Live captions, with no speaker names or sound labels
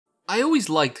I always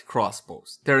liked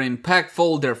crossbows. They're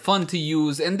impactful, they're fun to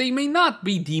use, and they may not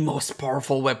be the most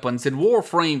powerful weapons in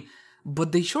Warframe,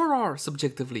 but they sure are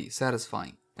subjectively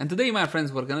satisfying. And today, my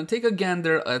friends, we're gonna take a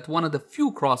gander at one of the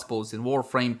few crossbows in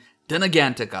Warframe, the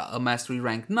Nagantaka, a Mastery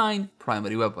Rank 9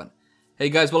 primary weapon. Hey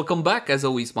guys, welcome back. As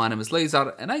always, my name is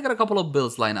Leyzar, and I got a couple of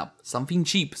builds lined up. Something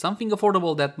cheap, something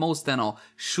affordable that most Tenno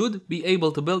should be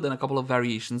able to build, and a couple of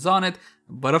variations on it.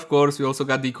 But of course, we also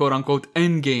got the quote-unquote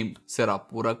endgame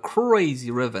setup with a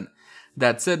crazy Riven.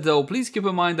 That said though, please keep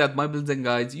in mind that my builds and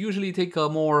guides usually take a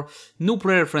more new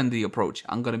player friendly approach.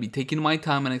 I'm gonna be taking my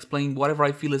time and explaining whatever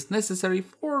I feel is necessary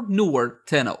for newer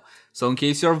Tenno. So in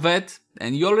case you're a vet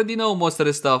and you already know most of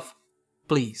this stuff,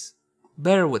 please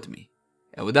bear with me.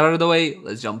 And with that out of the way,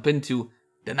 let's jump into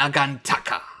the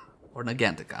Nagantaka, or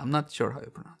Nagantaka, I'm not sure how you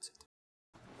pronounce it.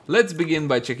 Let's begin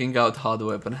by checking out how the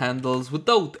weapon handles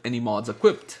without any mods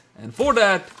equipped. And for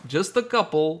that, just a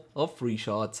couple of free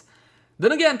shots. The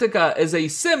Nagantaka is a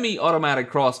semi-automatic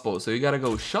crossbow, so you gotta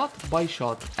go shot by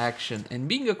shot action. And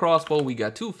being a crossbow, we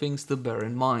got two things to bear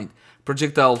in mind.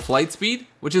 Projectile flight speed,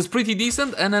 which is pretty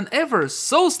decent, and an ever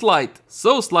so slight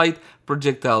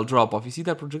projectile drop off. You see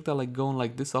that projectile like going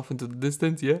like this off into the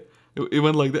distance, yeah? It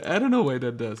went like that. I don't know why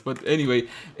that does, but anyway,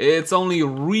 it's only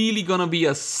really gonna be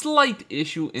a slight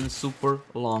issue in super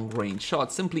long range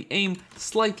shots. Simply aim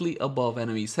slightly above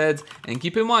enemies' heads, and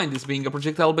keep in mind, this being a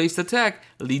projectile based attack,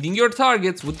 leading your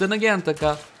targets with the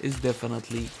Nagantaka is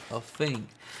definitely a thing.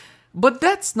 But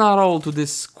that's not all to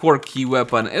this quirky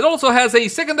weapon. It also has a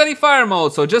secondary fire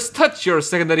mode, so just touch your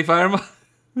secondary fire mode.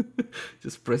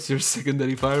 Just press your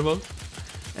secondary fire mode,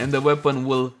 and the weapon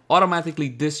will automatically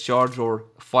discharge or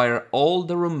fire all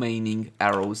the remaining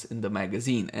arrows in the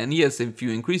magazine. And yes, if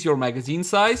you increase your magazine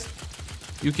size,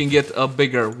 you can get a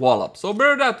bigger wallop. So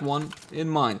bear that one in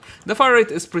mind. The fire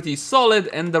rate is pretty solid,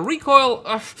 and the recoil,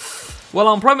 well,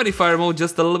 on primary fire mode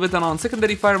just a little bit, and on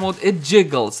secondary fire mode it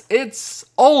jiggles. It's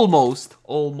almost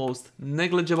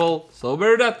negligible, so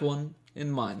bear that one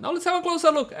in mind. Now let's have a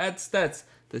closer look at stats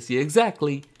to see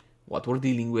exactly what we're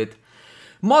dealing with.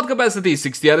 Mod capacity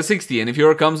 60 out of 60, and if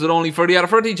your comes with only 30 out of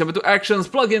 30, jump into actions,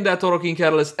 plug in that Toro King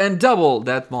Catalyst, and double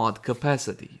that mod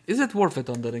capacity. Is it worth it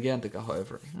on the Nagantaka,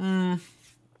 however?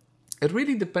 It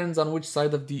really depends on which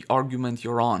side of the argument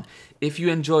you're on. If you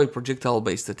enjoy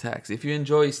projectile-based attacks, if you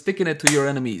enjoy sticking it to your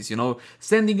enemies, you know,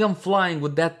 sending them flying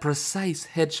with that precise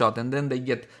headshot and then they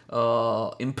get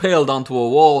impaled onto a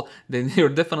wall, then you're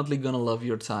definitely gonna love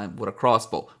your time with a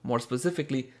crossbow. More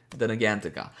specifically, the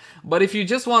Nagantaka. But if you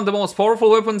just want the most powerful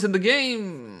weapons in the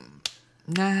game,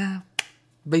 nah,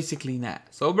 basically nah.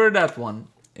 So bear that one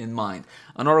in mind.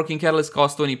 An Toro King Catalyst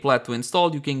costs 20 plat to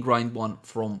install. You can grind one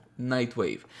from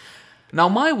Nightwave. Now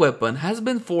my weapon has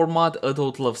been formatted a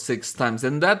total of 6 times,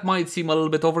 and that might seem a little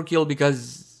bit overkill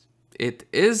because it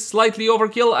is slightly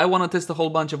overkill. I want to test a whole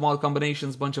bunch of mod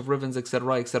combinations, bunch of Rivens,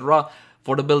 etc, etc.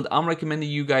 For the build I'm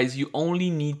recommending you guys, you only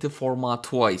need to format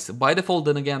twice. By default,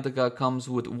 the Nagantaka comes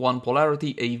with one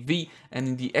polarity, a V, and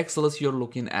in the Exilus you're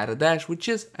looking at a dash, which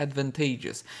is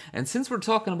advantageous. And since we're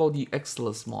talking about the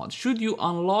Exilus mod, should you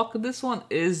unlock this one?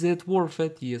 Is it worth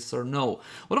it? Yes or no?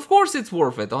 Well, of course it's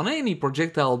worth it. On any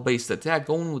projectile-based attack,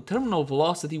 going with terminal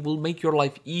velocity will make your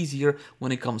life easier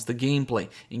when it comes to gameplay.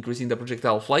 Increasing the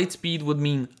projectile flight speed would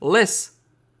mean less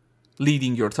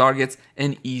leading your targets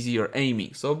and easier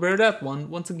aiming. So bear that one,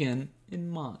 once again,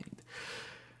 in mind.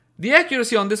 The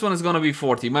accuracy on this one is going to be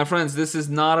 40. My friends, this is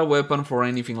not a weapon for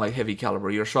anything like heavy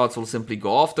caliber. Your shots will simply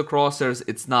go off the crosshairs.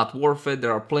 It's not worth it.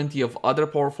 There are plenty of other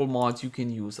powerful mods you can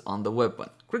use on the weapon.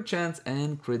 Crit chance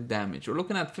and crit damage. You're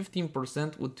looking at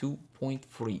 15% with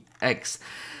 2.3x.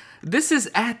 This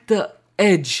is at the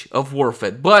edge of worth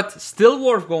it, but still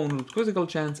worth going with critical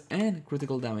chance and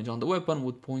critical damage on the weapon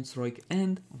with point strike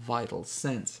and vital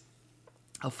sense.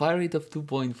 A fire rate of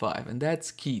 2.5, and that's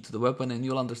key to the weapon, and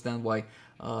you'll understand why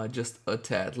just a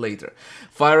tad later.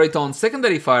 Fire rate on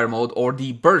secondary fire mode or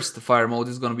the burst fire mode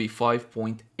is going to be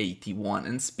 5.81.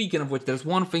 And speaking of which, there's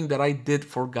one thing that I did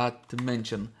forgot to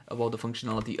mention about the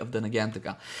functionality of the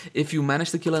Nagantaka. If you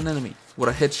manage to kill an enemy with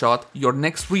a headshot, your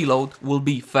next reload will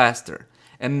be faster.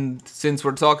 And since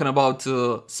we're talking about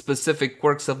specific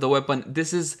quirks of the weapon,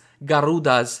 this is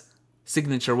Garuda's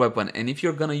signature weapon. And if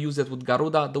you're gonna use it with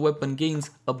Garuda, the weapon gains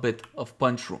a bit of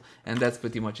punch through. And that's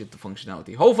pretty much it, the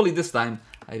functionality. Hopefully this time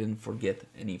I didn't forget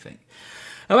anything.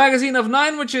 A magazine of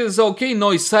 9, which is okay,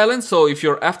 noise silent, so if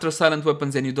you're after silent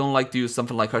weapons and you don't like to use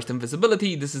something like Harsh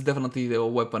Invisibility, this is definitely the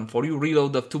weapon for you.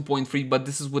 Reload of 2.3, but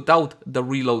this is without the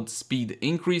reload speed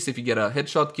increase. If you get a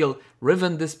headshot kill,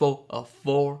 Riven Dispo, a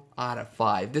 4 out of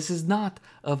 5. This is not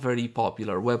a very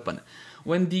popular weapon.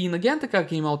 When the Nagantaka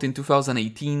came out in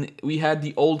 2018, we had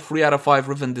the old 3 out of 5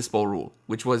 Riven Dispo rule,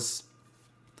 which was...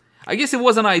 I guess it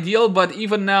wasn't ideal, but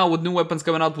even now with new weapons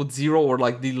coming out with 0 or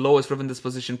like the lowest Riven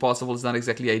disposition possible is not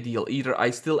exactly ideal either. I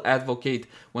still advocate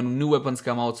when new weapons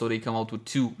come out, so they come out with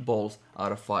 2 balls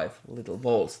out of 5 little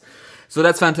balls. So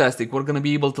that's fantastic. We're going to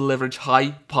be able to leverage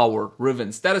high power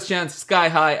Riven. Status chance sky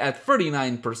high at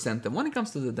 39%. And when it comes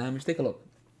to the damage, take a look.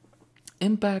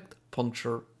 Impact,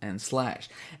 puncture, and slash.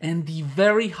 And the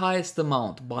very highest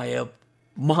amount by a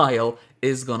mile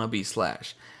is going to be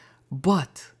slash.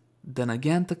 But the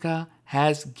Nagantaka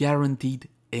has guaranteed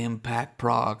impact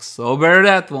procs, so bear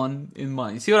that one in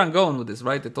mind. You see what I'm going with this,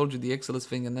 right? I told you the Excellence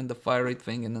thing, and then the fire rate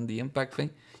thing, and then the impact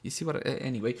thing. You see what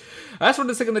anyway. As for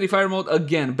the secondary fire mode,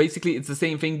 again, basically it's the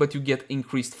same thing, but you get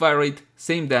increased fire rate,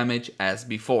 same damage as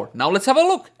before. Now let's have a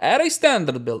look at a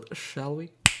standard build, shall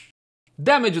we?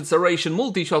 Damage acceleration,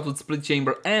 multi-shot with split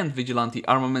chamber and vigilante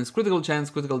armaments, critical chance,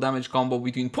 critical damage combo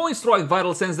between point strike,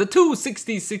 vital sense, the two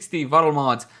 60-60 vital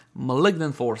mods,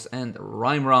 malignant force, and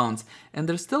rhyme rounds. And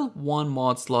there's still one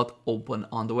mod slot open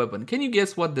on the weapon. Can you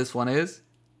guess what this one is?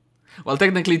 Well,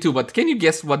 technically two, but can you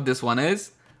guess what this one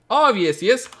is? Obvious,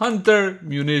 yes, Hunter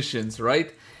Munitions,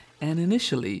 right? And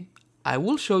initially, I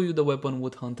will show you the weapon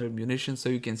with Hunter Munitions so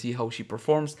you can see how she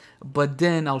performs, but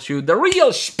then I'll show you the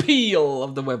real spiel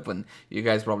of the weapon. You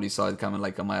guys probably saw it coming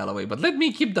like a mile away, but let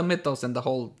me keep the mythos and the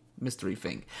whole mystery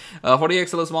thing. For the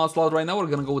Excellence mod slot right now, we're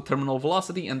gonna go with terminal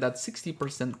velocity and that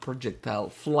 60%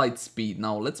 projectile flight speed.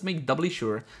 Now let's make doubly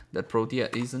sure that Protea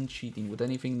isn't cheating with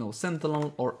anything, no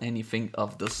sentinel or anything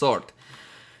of the sort.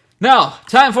 Now,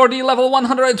 time for the level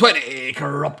 120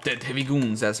 Corrupted Heavy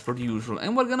Goons as per usual.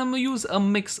 And we're gonna use a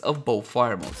mix of both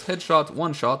fire modes. Headshot,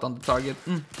 one shot on the target,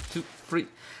 2, 3.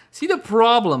 See, the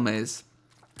problem is,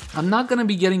 I'm not gonna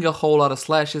be getting a whole lot of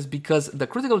slashes because the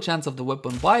critical chance of the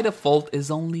weapon by default is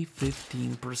only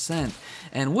 15%.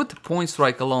 And with point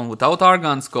strike alone, without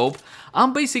Argon Scope,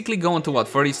 I'm basically going to what,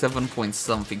 37 point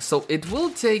something. So it will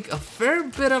take a fair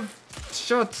bit of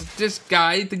shots this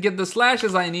guy to get the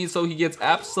slashes I need, so he gets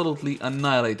absolutely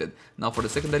annihilated. Now for the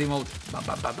secondary mode,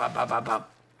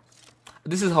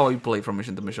 this is how I play from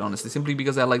mission to mission, honestly, simply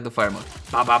because I like the fire mode.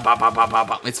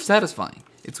 It's satisfying.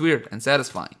 It's weird and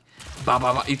satisfying.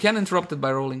 You can't interrupt it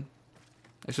by rolling.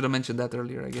 I should have mentioned that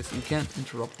earlier, I guess. You can't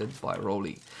interrupt it by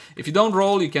rolling. If you don't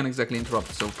roll, you can't exactly interrupt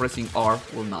it, so pressing R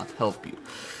will not help you.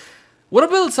 With a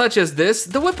build such as this,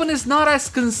 the weapon is not as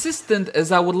consistent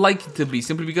as I would like it to be,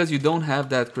 simply because you don't have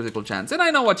that critical chance. And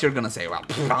I know what you're gonna say, well,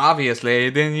 obviously,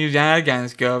 then use Argon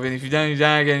Scope, and if you don't use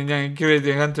Argon, then create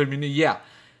the Hunter Munitions. Yeah,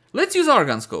 let's use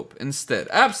Argon Scope instead.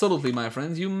 Absolutely, my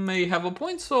friends, you may have a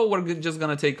point, so we're just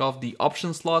gonna take off the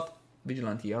option slot,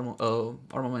 Vigilante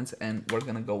armaments, and we're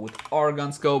gonna go with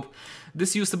Argon Scope.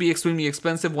 This used to be extremely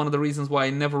expensive, one of the reasons why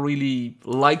I never really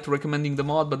liked recommending the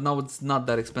mod, but now it's not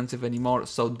that expensive anymore,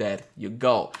 so there you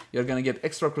go. You're gonna get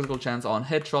extra critical chance on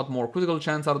headshot, more critical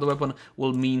chance out of the weapon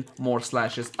will mean more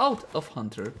slashes out of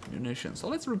Hunter Munitions. So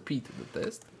let's repeat the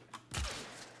test.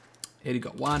 Here you go,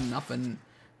 1, nothing,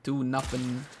 2,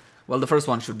 nothing. Well, the first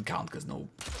one shouldn't count because no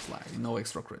slash, no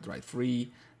extra crit, right?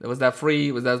 3. Was that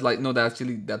 3? Was that like, no,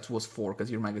 that was 4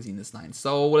 because your magazine is 9.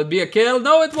 So will it be a kill?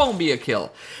 No, it won't be a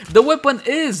kill. The weapon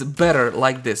is better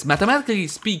like this. Mathematically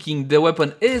speaking, the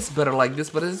weapon is better like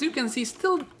this, but as you can see,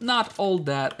 still not all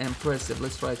that impressive.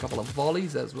 Let's try a couple of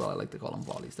volleys as well. I like to call them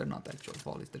volleys. They're not actual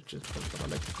volleys. They're just, but I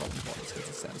like to call them volleys because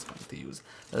it's satisfying to use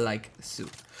like so.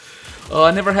 I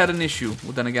never had an issue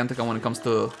with the Nagantaka when it comes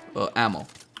to ammo.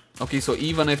 Okay, so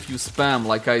even if you spam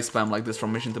like I spam like this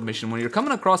from mission to mission, when you're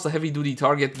coming across a heavy-duty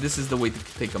target, this is the way to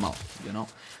take them out, you know?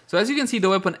 So as you can see, the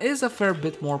weapon is a fair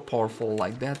bit more powerful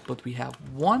like that, but we have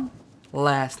one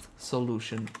last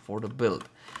solution for the build.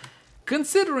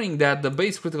 Considering that the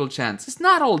base critical chance is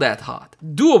not all that hot,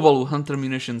 doable with Hunter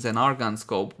Munitions and Argon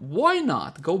Scope, why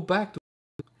not go back to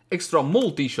extra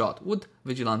multi-shot with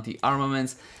Vigilante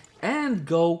armaments and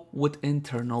go with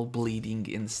internal bleeding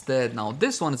instead. Now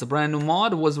this one is a brand new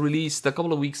mod, was released a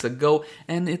couple of weeks ago,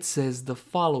 and it says the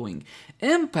following.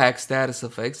 Impact status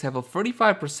effects have a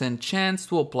 35% chance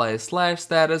to apply a slash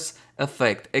status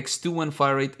effect. X2 when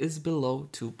fire rate is below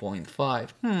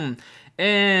 2.5.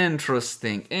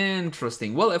 Interesting.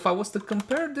 Well, if I was to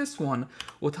compare this one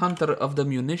with Hunter of the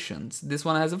Munitions, this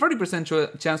one has a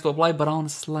 30% chance to apply, but on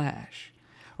slash.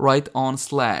 right on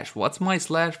slash. What's my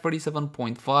slash?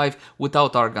 37.5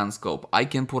 without argon scope. I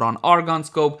can put on argon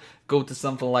scope, go to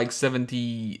something like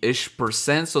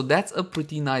 70-ish%, so that's a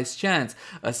pretty nice chance.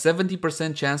 A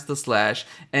 70% chance to slash,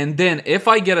 and then if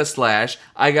I get a slash,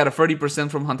 I got a 30%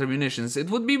 from Hunter Munitions.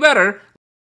 It would be better,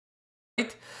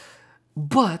 right?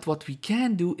 But what we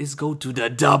can do is go to the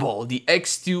double, the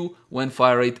X2, when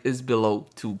fire rate is below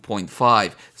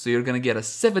 2.5. So you're gonna get a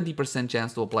 70%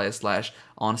 chance to apply a slash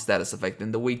on status effect.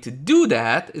 And the way to do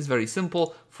that is very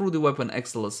simple. Through the weapon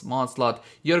XLS mod slot,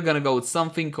 you're gonna go with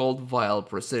something called Vial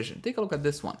Precision. Take a look at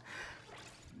this one.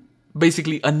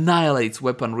 Basically annihilates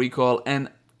weapon recoil, and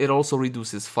it also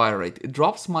reduces fire rate. It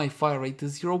drops my fire rate to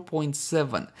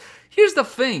 0.7. Here's the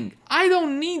thing, I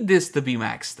don't need this to be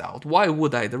maxed out. Why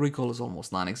would I? The recoil is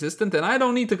almost non-existent, and I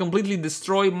don't need to completely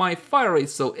destroy my fire rate.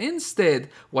 So instead,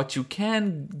 what you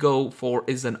can go for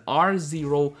is an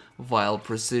R0 Vial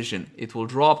Precision. It will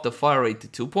drop the fire rate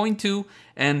to 2.2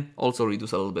 and also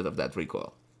reduce a little bit of that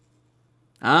recoil.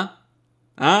 Huh?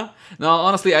 Huh? No,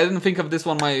 honestly, I didn't think of this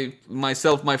one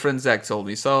myself. My friend Zach told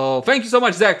me. So thank you so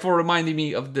much, Zach, for reminding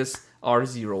me of this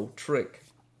R0 trick.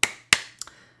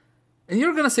 And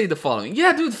you're gonna say the following.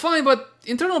 Yeah, dude, fine, but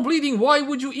internal bleeding, why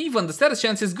would you even? The status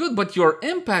chance is good, but your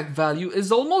impact value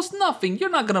is almost nothing. You're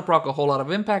not gonna proc a whole lot of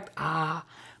impact.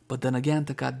 But then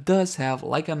Nagantaka does have,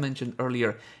 like I mentioned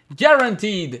earlier,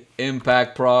 guaranteed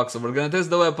impact proc. So we're gonna test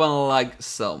the weapon like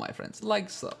so, my friends, like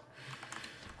so.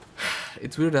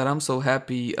 It's weird that I'm so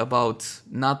happy about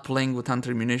not playing with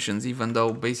Hunter Munitions, even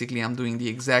though basically I'm doing the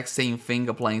exact same thing,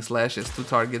 applying slashes to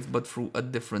targets, but through a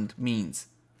different means.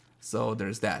 So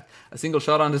there's that. A single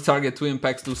shot on the target, 2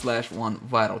 impacts, 2 slash, 1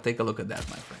 vital. Take a look at that,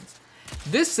 my friends.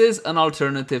 This is an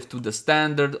alternative to the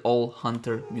standard all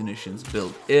Hunter Munitions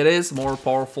build. It is more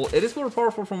powerful. It is more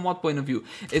powerful from what point of view?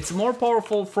 It's more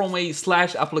powerful from a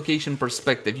slash application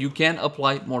perspective. You can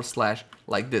apply more slash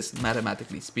like this.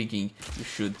 Mathematically speaking, you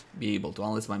should be able to,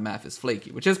 unless my math is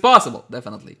flaky, which is possible,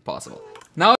 definitely possible.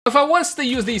 Now, if I was to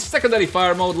use the secondary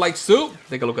fire mode like so,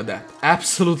 take a look at that.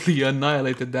 Absolutely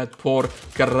annihilated that poor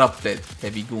corrupted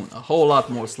heavy goon. A whole lot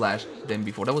more slash than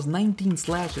before. That was 19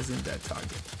 slashes in that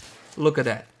target. Look at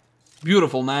that.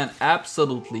 Beautiful, man.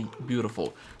 Absolutely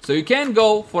beautiful. So you can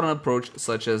go for an approach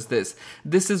such as this.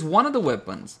 This is one of the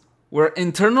weapons where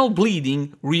internal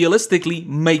bleeding realistically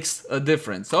makes a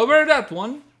difference. So bear that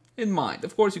one in mind.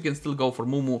 Of course, you can still go for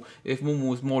Mumu if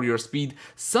Mumu is more your speed.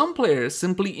 Some players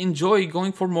simply enjoy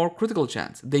going for more critical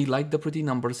chance. They like the pretty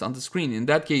numbers on the screen. In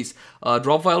that case,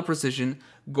 drop vial precision,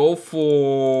 go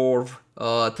for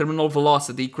terminal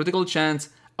velocity, critical chance,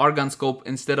 argon scope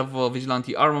instead of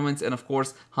vigilante armaments, and of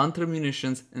course Hunter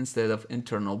Munitions instead of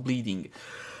internal bleeding.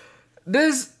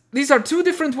 These are two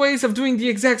different ways of doing the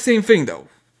exact same thing though.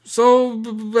 So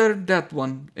bear that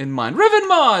one in mind. Riven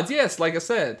mods! Yes, like I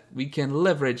said, we can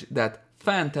leverage that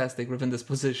fantastic Riven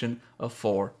disposition of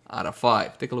 4 out of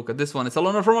 5. Take a look at this one. It's a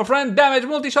loaner from a friend. Damage,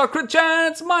 multi-shot, crit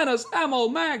chance, minus ammo,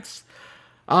 max.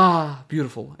 Ah,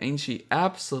 beautiful. Ain't she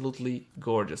absolutely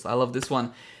gorgeous? I love this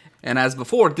one. And as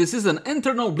before, this is an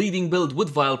internal bleeding build with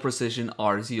Vial Precision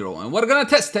R0. And we're gonna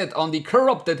test it on the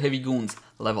Corrupted Heavy Goons,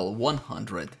 level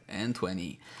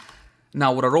 120.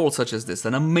 Now, with a roll such as this,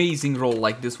 an amazing roll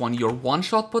like this one, your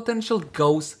one-shot potential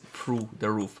goes through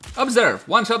the roof. Observe,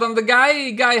 one-shot on the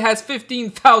guy has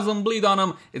 15,000 bleed on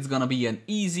him. It's gonna be an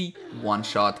easy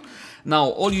one-shot. Now,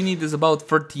 all you need is about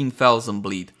 13,000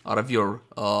 bleed out of your,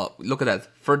 look at that,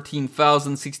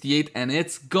 13,068, and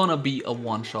it's gonna be a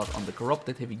one-shot on the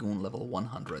Corrupted Heavy Goon level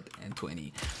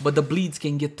 120. But the bleeds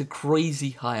can get to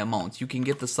crazy high amounts. You can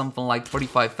get to something like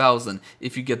 45,000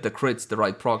 if you get the crits, the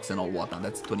right procs and all whatnot.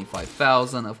 That's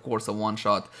 25,000, of course, a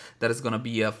one-shot. That is gonna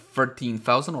be a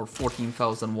 13,000 or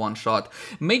 14,000 one-shot.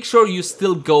 Make sure you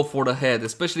still go for the head,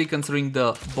 especially considering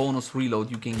the bonus reload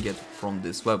you can get from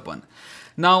this weapon.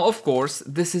 Now, of course,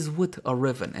 this is with a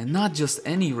Riven, and not just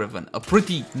any Riven, a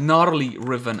pretty gnarly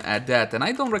Riven at that. And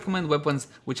I don't recommend weapons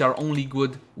which are only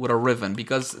good with a Riven,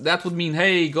 because that would mean,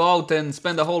 hey, go out and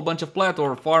spend a whole bunch of plat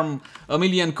or farm a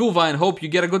million kuva and hope you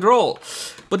get a good roll.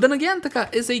 But then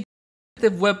Nagantaka is a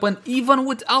weapon even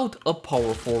without a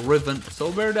powerful Riven,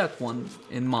 so bear that one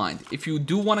in mind. If you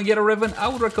do want to get a Riven, I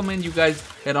would recommend you guys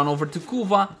head on over to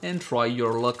Kuva and try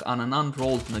your luck on an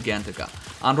unrolled Nagantaka.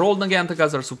 Unrolled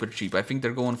Nagantakas are super cheap. I think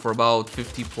they're going for about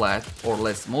 50 plat or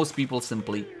less. Most people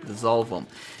simply dissolve them.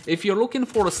 If you're looking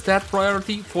for a stat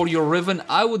priority for your Riven,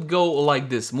 I would go like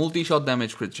this: multi-shot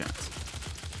damage, crit chance.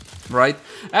 right?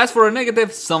 As for a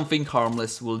negative, something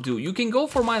harmless will do. You can go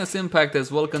for minus impact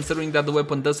as well, considering that the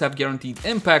weapon does have guaranteed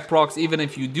impact procs, even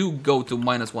if you do go to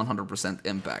minus 100%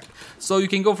 impact. So you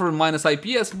can go for minus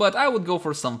IPS, but I would go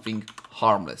for something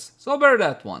harmless. So bear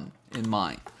that one in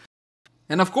mind.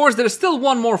 And of course, there's still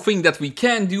one more thing that we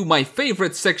can do, my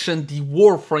favorite section, the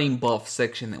Warframe buff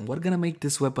section. And we're gonna make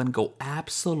this weapon go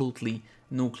absolutely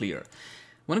nuclear.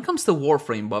 When it comes to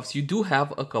Warframe buffs, you do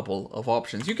have a couple of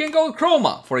options. You can go with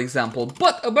Chroma, for example,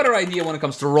 but a better idea when it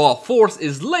comes to raw force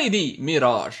is Lady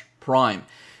Mirage Prime.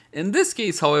 In this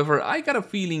case, however, I got a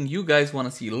feeling you guys want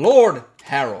to see Lord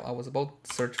Harrow. I was about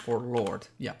to search for Lord.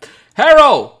 Yeah.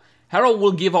 Harrow! Harrow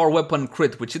will give our weapon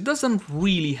crit, which it doesn't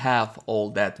really have all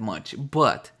that much.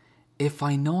 But if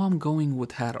I know I'm going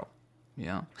with Harrow,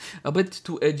 yeah, a bit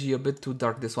too edgy, a bit too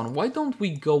dark this one, why don't we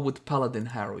go with Paladin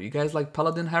Harrow? You guys like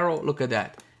Paladin Harrow? Look at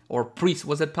that. Or Priest.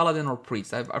 Was it Paladin or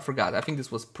Priest? I forgot. I think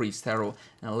this was Priest Harrow.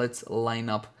 And let's line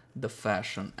up the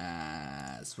fashion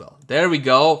as well. There we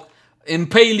go.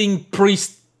 Impaling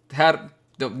Priest Harrow.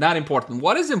 Not important.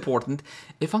 What is important,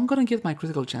 if I'm gonna get my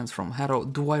critical chance from Harrow,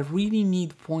 do I really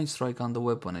need point strike on the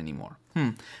weapon anymore?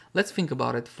 Let's think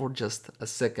about it for just a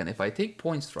second. If I take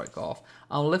point strike off,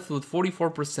 I'm left with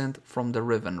 44% from the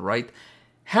Riven, right?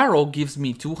 Harrow gives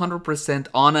me 200%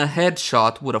 on a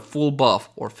headshot with a full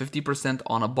buff, or 50%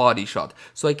 on a body shot.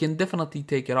 So I can definitely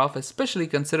take it off, especially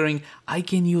considering I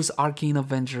can use Arcane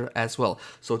Avenger as well.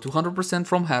 So 200%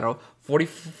 from Harrow,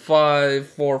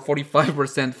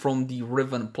 45% from the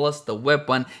Riven plus the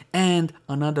weapon, and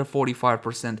another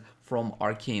 45% from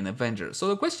Arcane Avenger. So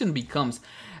the question becomes,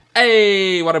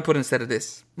 hey, what I put instead of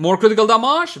this? More critical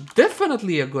damage?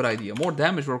 Definitely a good idea. More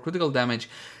damage or critical damage.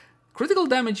 Critical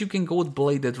damage, you can go with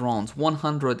Bladed Rounds,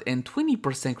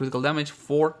 120% critical damage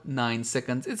for 9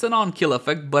 seconds. It's a non-kill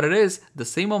effect, but it is the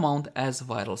same amount as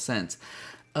Vital Sense.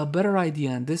 A better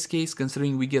idea in this case,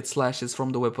 considering we get slashes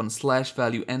from the weapon slash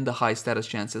value and the high status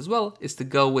chance as well, is to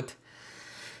go with,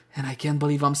 and I can't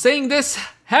believe I'm saying this,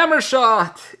 Hammer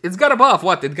Shot! It's got a buff,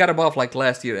 what? It got a buff like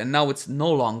last year, and now it's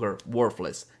no longer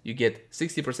worthless. You get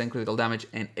 60% critical damage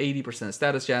and 80%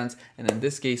 status chance, and in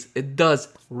this case, it does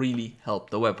really help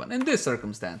the weapon, in this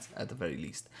circumstance, at the very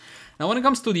least. Now, when it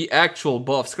comes to the actual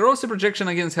buffs, corrosive projection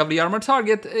against heavily armored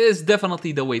target is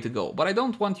definitely the way to go, but I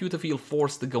don't want you to feel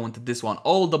forced to go into this one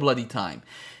all the bloody time.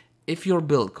 If your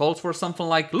build calls for something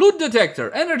like Loot Detector,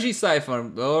 Energy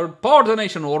Siphon, or Power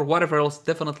Donation, or whatever else,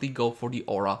 definitely go for the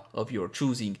aura of your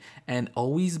choosing. And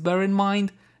always bear in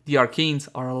mind, the Arcanes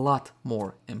are a lot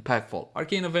more impactful.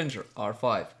 Arcane Avenger,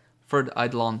 R5. Third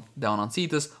Eidolon down on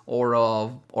Cetus,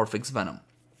 or Fix Venom.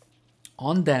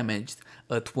 Undamaged,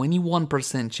 a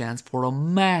 21% chance for a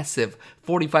massive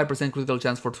 45% critical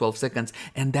chance for 12 seconds,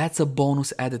 and that's a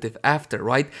bonus additive after,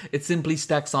 right? It simply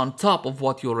stacks on top of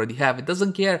what you already have. It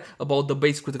doesn't care about the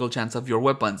base critical chance of your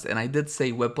weapons, and I did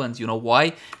say weapons, you know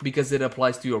why? Because it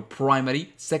applies to your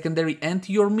primary, secondary, and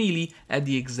to your melee at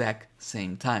the exact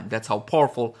same time. That's how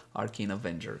powerful Arcane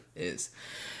Avenger is.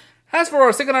 As for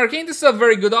our second Arcane, this is a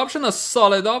very good option, a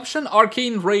solid option.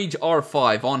 Arcane Rage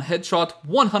R5 on headshot,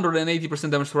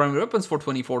 180% damage to primary weapons for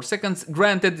 24 seconds.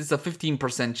 Granted, it's a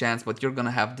 15% chance, but you're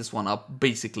gonna have this one up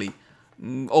basically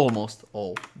almost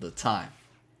all the time.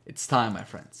 It's time, my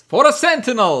friends, for a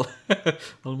Sentinel!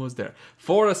 Almost there.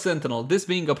 For a Sentinel, this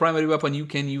being a primary weapon, you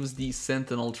can use the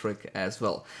Sentinel trick as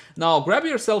well. Now, grab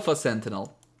yourself a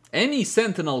Sentinel. Any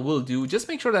Sentinel will do. Just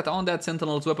make sure that on that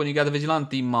Sentinel's weapon you got the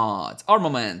Vigilante mods,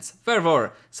 Armaments,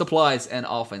 Fervor, Supplies, and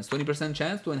Offense. 20%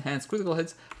 chance to enhance critical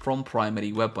hits from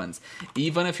primary weapons.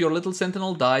 Even if your little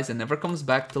Sentinel dies and never comes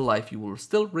back to life, you will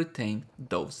still retain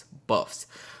those buffs.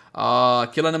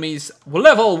 Kill enemies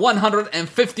level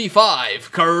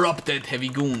 155 corrupted heavy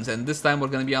goons, and this time we're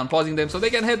gonna be unpausing them so they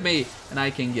can hit me and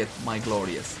I can get my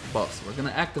glorious buffs. We're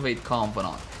gonna activate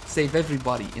Covenant, save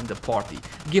everybody in the party,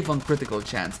 give them critical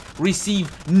chance, receive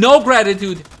no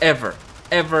gratitude ever.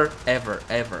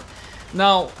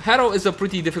 Now, Harrow is a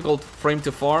pretty difficult frame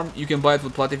to farm. You can buy it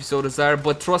with plat if you so desire,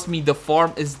 but trust me, the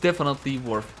farm is definitely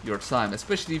worth your time,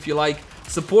 especially if you like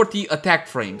supporty attack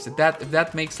frames. If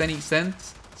that makes any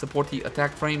sense. Supporty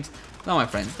attack frames. Now, my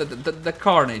friends, the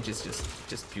carnage is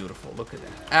just beautiful. Look at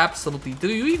that. Absolutely. Do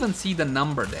you even see the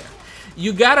number there?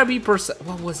 You gotta be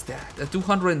what was that? A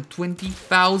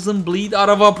 220,000 bleed out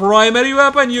of a primary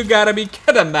weapon? You gotta be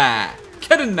kidding me.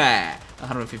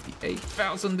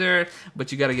 158,000 there,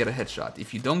 but you gotta get a headshot.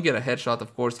 If you don't get a headshot,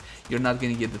 of course, you're not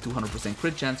gonna get the 200%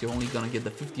 crit chance. You're only gonna get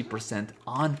the 50%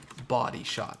 on body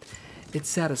shot. It's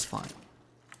satisfying.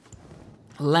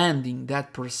 Landing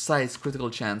that precise critical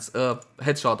chance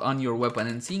headshot on your weapon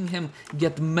and seeing him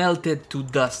get melted to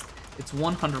dust It's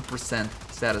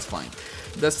 100% satisfying.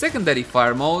 The secondary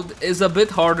fire mode is a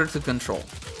bit harder to control.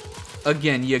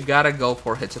 Again, you gotta go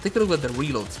for headshot. Take a look at the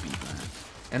reload speed, man.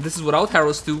 And this is without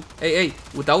Harrow's 2. Hey,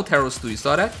 without Harrow's 2, you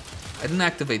saw that? I didn't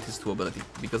activate his 2 ability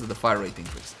because of the fire rate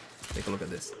increase. Take a look at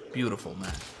this. Beautiful,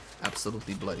 man.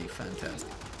 Absolutely bloody fantastic.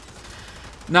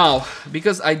 Now,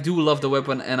 because I do love the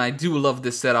weapon and I do love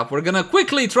this setup, we're gonna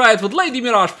quickly try it with Lady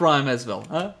Mirage Prime as well.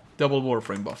 Huh? Double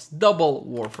Warframe buffs. Double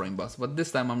Warframe buffs. But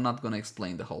this time I'm not gonna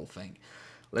explain the whole thing.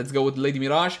 Let's go with Lady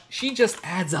Mirage. She just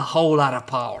adds a whole lot of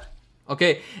power.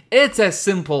 Okay? It's as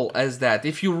simple as that.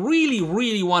 If you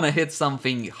really want to hit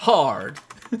something hard,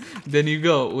 then you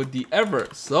go with the ever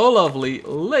so lovely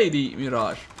Lady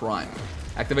Mirage Prime.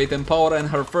 Activate Empower and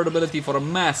her third ability for a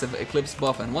massive Eclipse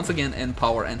buff, and once again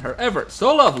Empower and her ever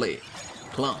so lovely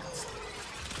Clones.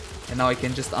 And now I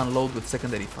can just unload with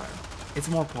secondary fire. It's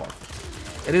more powerful.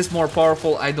 It is more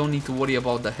powerful. I don't need to worry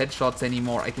about the headshots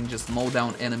anymore. I can just mow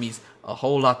down enemies a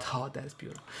whole lot. Oh, that's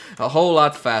beautiful. A whole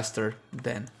lot faster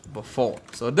than before.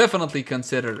 So definitely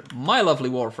consider my lovely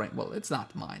Warframe. Well, it's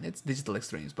not mine. It's Digital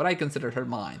Extremes, but I consider her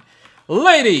mine.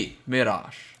 Lady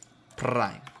Mirage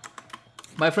Prime.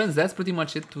 My friends, that's pretty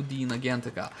much it to the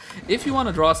Nagantaka. If you want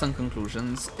to draw some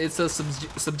conclusions, it's a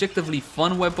subjectively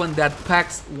fun weapon that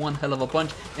packs one hell of a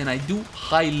punch, and I do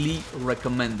highly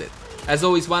recommend it. As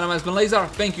always, my name has been Leyzar.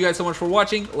 Thank you guys so much for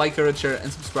watching. Like, share,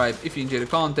 and subscribe if you enjoy the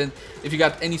content. If you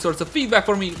got any sorts of feedback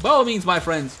for me, by all means, my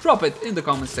friends, drop it in the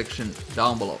comment section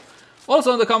down below.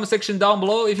 Also in the comment section down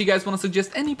below, if you guys want to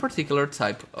suggest any particular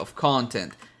type of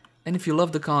content. And if you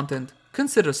love the content,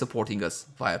 consider supporting us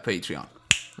via Patreon.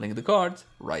 Link in the cards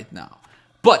right now.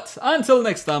 But until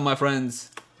next time, my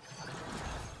friends,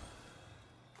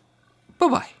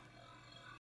 bye-bye.